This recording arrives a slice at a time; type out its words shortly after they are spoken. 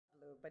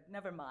but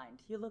never mind.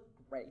 You look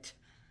great.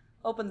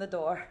 Open the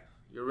door.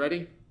 You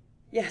ready?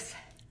 Yes.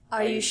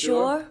 Are you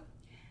sure?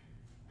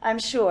 I'm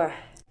sure.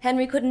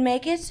 Henry couldn't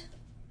make it?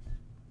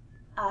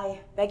 I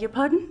beg your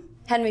pardon?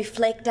 Henry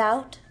flaked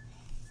out?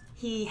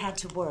 He had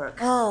to work.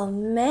 Oh,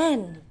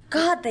 men.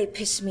 God, they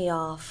piss me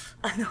off.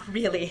 No,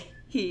 really.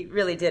 He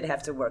really did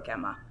have to work,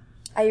 Emma.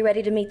 Are you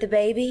ready to meet the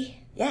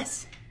baby?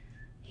 Yes.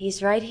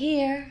 He's right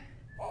here.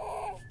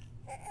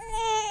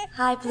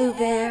 Hi, Blue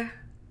Bear.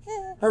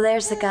 Well,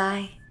 there's the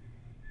guy.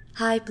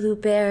 Hi,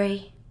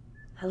 Blueberry.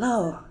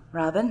 Hello,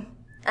 Robin.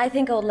 I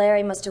think old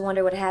Larry must have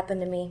wondered what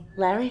happened to me.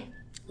 Larry?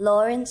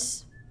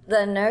 Lawrence,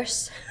 the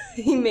nurse.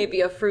 He may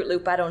be a Fruit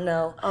Loop, I don't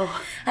know.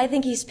 Oh. I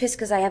think he's pissed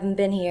because I haven't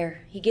been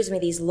here. He gives me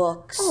these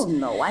looks. Oh,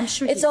 no, I'm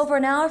sure It's over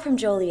an hour from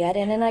Joliet,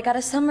 and I got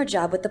a summer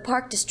job with the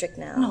Park District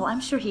now. No, I'm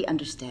sure he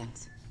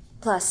understands.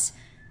 Plus,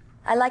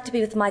 I like to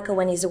be with Michael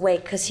when he's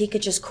awake, because he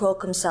could just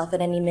croak himself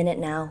at any minute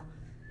now.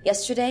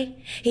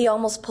 Yesterday, he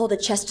almost pulled a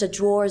chest of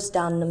drawers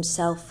down on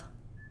himself.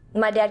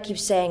 My dad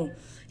keeps saying,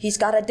 he's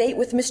got a date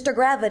with Mr.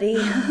 Gravity.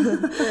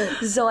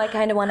 So I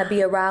kind of want to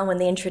be around when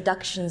the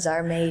introductions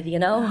are made, you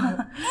know?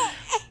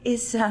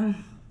 Is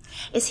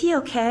he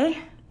okay?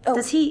 Oh,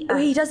 Does he...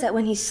 he does that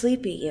when he's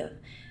sleepy.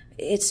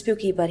 It's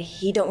spooky, but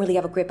he don't really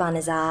have a grip on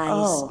his eyes.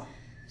 Oh,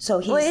 so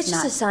he's Well, it's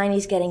just a sign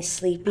he's getting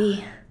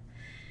sleepy.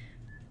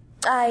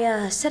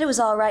 I said it was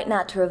all right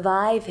not to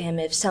revive him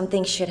if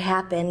something should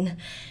happen.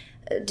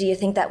 Do you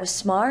think that was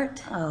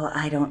smart? Oh,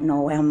 I don't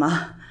know,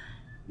 Emma.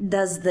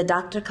 Does the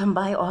doctor come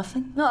by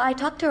often? No, I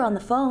talked to her on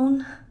the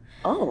phone.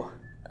 Oh.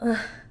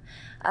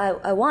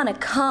 I want to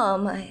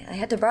come. I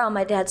had to borrow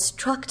my dad's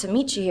truck to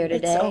meet you here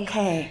today. It's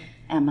okay,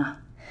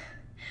 Emma.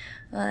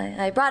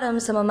 I brought him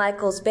some of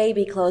Michael's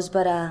baby clothes,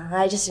 but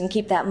I just didn't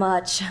keep that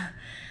much.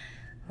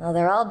 Well,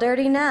 they're all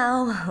dirty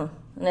now,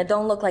 and it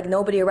don't look like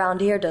nobody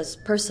around here does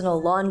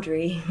personal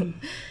laundry.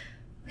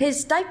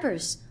 His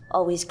diaper's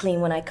always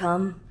clean when I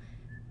come.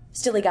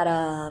 Still, he got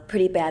a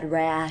pretty bad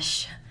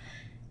rash.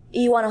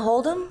 You want to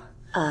hold him?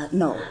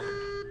 No.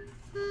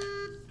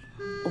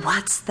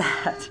 What's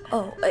that?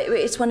 Oh,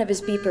 it's one of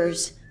his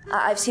beepers.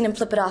 I've seen him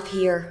flip it off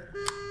here.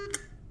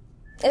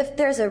 If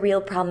there's a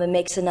real problem, it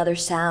makes another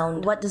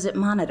sound. What does it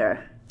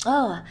monitor?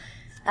 Oh,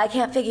 I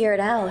can't figure it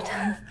out.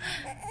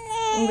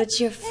 But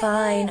you're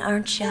fine,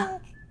 aren't you?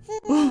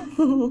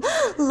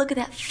 Look at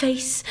that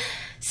face.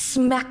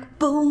 Smack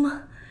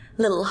boom.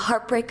 Little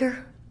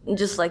heartbreaker.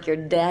 Just like your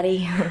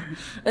daddy.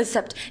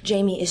 Except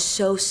Jamie is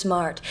so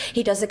smart.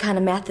 He does the kind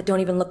of math that don't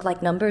even look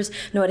like numbers.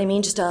 Know what I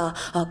mean? Just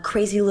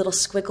crazy little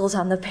squiggles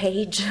on the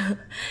page.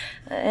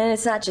 And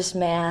it's not just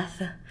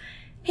math.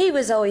 He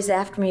was always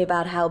after me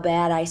about how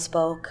bad I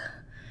spoke.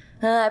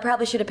 I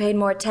probably should have paid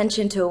more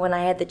attention to it when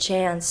I had the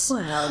chance.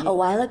 Well, a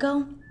while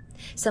ago,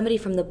 somebody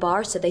from the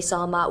bar said they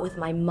saw him out with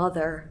my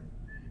mother.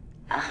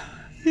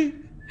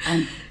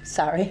 I'm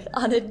sorry.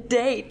 On a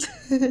date.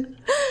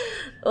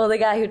 Well, the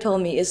guy who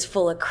told me is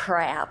full of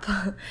crap.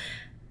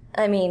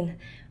 I mean,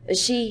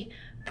 she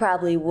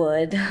probably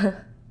would.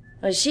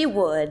 She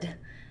would.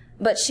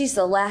 But she's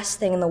the last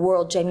thing in the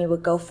world Jamie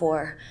would go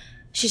for.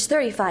 She's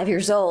 35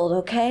 years old,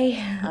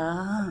 okay?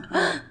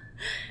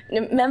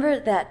 Remember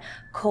that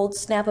cold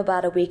snap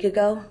about a week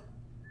ago?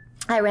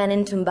 I ran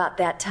into him about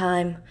that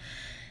time.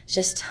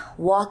 Just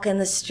walking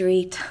the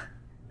street,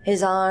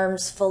 his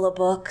arms full of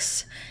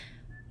books.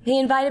 He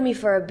invited me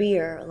for a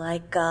beer,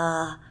 like,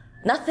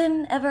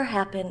 nothing ever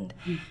happened.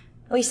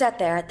 We sat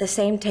there at the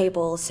same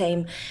table,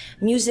 same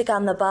music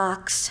on the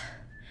box.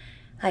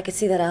 I could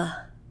see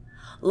that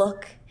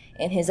look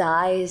in his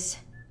eyes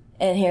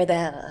and hear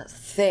that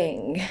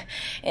thing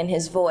in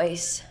his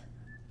voice.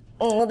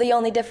 Well, the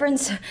only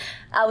difference,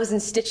 I was in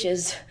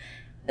stitches.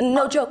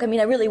 No joke, I mean,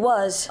 I really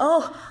was.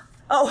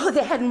 Oh,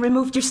 they hadn't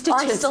removed your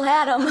stitches. I still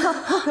had them.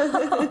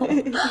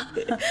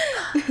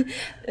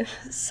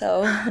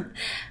 So,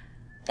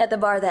 at the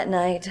bar that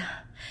night,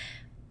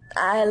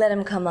 I let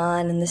him come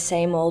on in the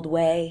same old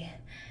way.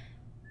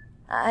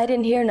 I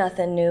didn't hear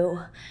nothing new,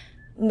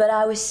 but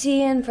I was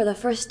seeing for the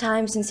first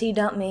time since he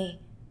dumped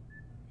me.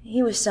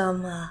 He was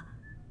some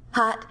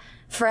hot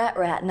frat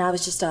rat, and I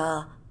was just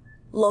a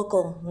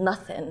local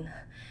nothing.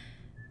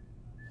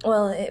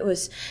 Well, it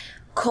was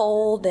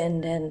cold,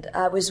 and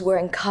I was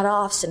wearing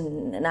cutoffs,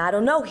 and I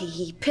don't know,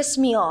 he pissed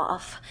me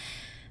off.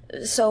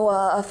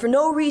 So, for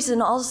no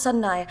reason, all of a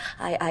sudden,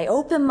 I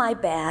open my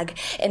bag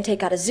and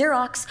take out a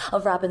Xerox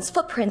of Robin's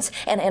footprints,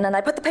 and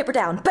I put the paper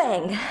down.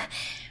 Bang!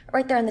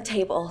 Right there on the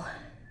table.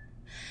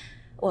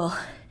 Well,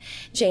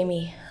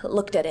 Jamie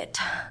looked at it,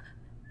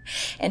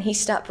 and he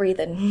stopped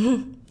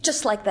breathing,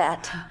 just like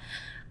that.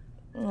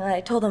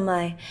 I told him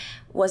I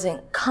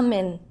wasn't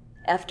coming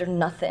after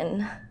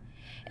nothing,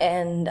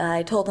 and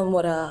I told him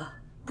what a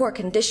poor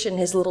condition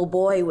his little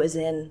boy was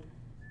in.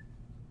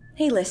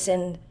 He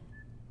listened.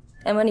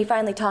 And when he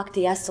finally talked,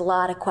 he asked a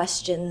lot of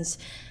questions.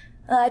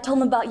 I told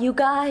him about you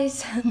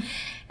guys,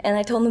 and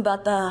I told him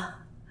about the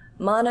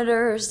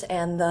monitors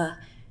and the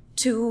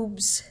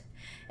tubes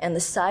and the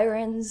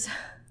sirens.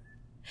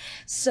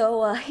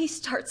 So he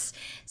starts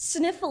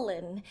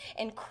sniffling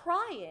and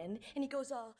crying, and he goes,